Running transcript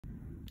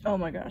Oh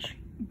my gosh,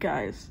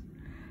 guys.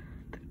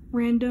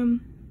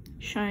 Random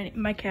shiny.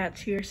 My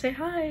cat's here. Say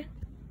hi.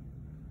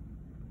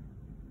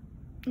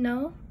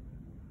 No?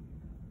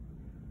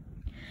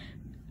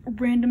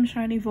 Random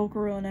shiny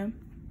Volcarona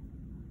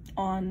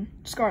on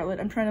Scarlet.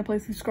 I'm trying to play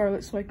through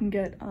Scarlet so I can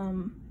get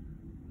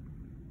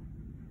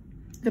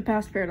the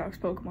past Paradox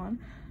Pokemon.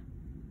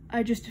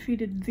 I just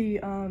defeated the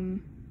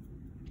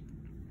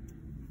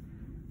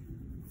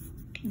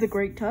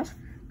Great Tusk,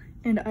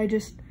 and I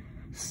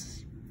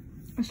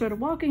started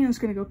walking. I was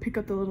gonna go pick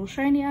up the little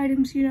shiny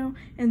items, you know,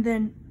 and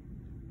then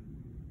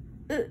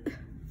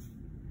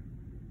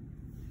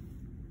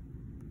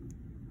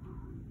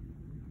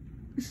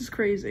this is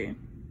crazy.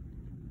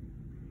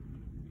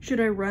 Should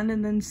I run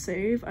and then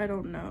save? I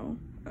don't know.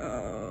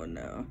 Oh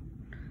no.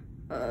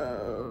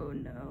 Oh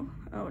no.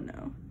 Oh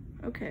no.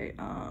 Okay,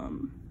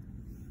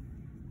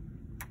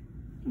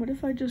 what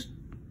if I just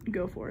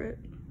go for it?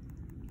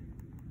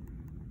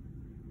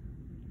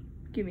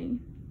 Gimme.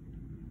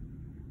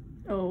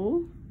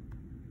 Oh,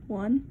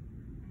 1.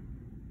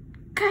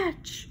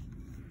 Catch!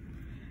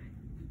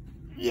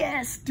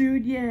 Yes,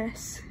 dude,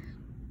 yes.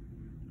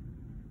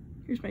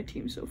 Here's my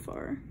team so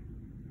far.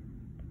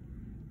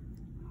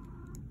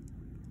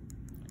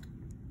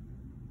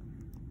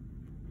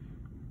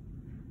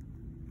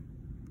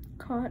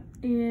 Caught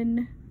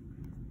in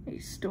a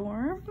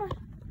storm.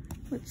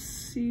 Let's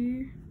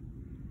see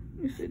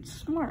if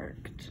it's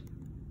marked.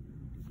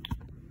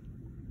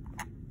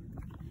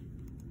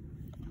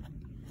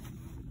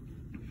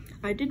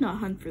 I did not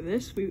hunt for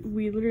this.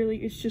 We literally,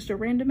 it's just a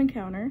random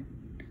encounter.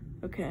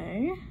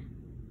 Okay.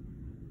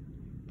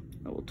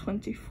 Level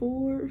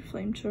 24,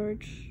 flame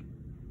charge.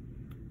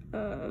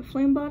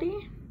 Flame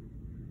body.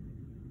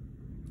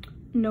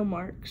 No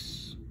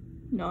marks.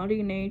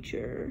 Naughty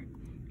nature.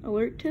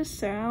 Alert to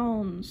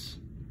sounds.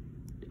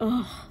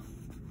 Ugh.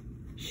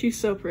 She's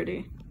so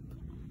pretty.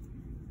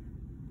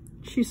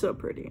 She's so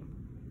pretty.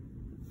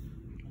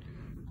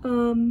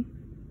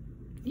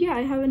 Yeah,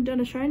 I haven't done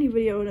a shiny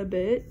video in a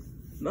bit.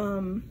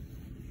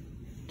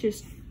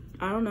 Just,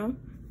 I don't know.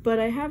 But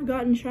I have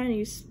gotten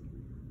shinies.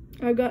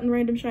 I've gotten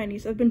random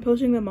shinies. I've been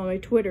posting them on my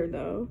Twitter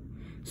though.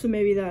 So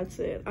maybe that's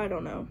it. I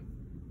don't know.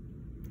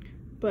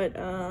 But,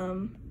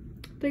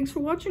 thanks for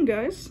watching,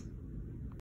 guys.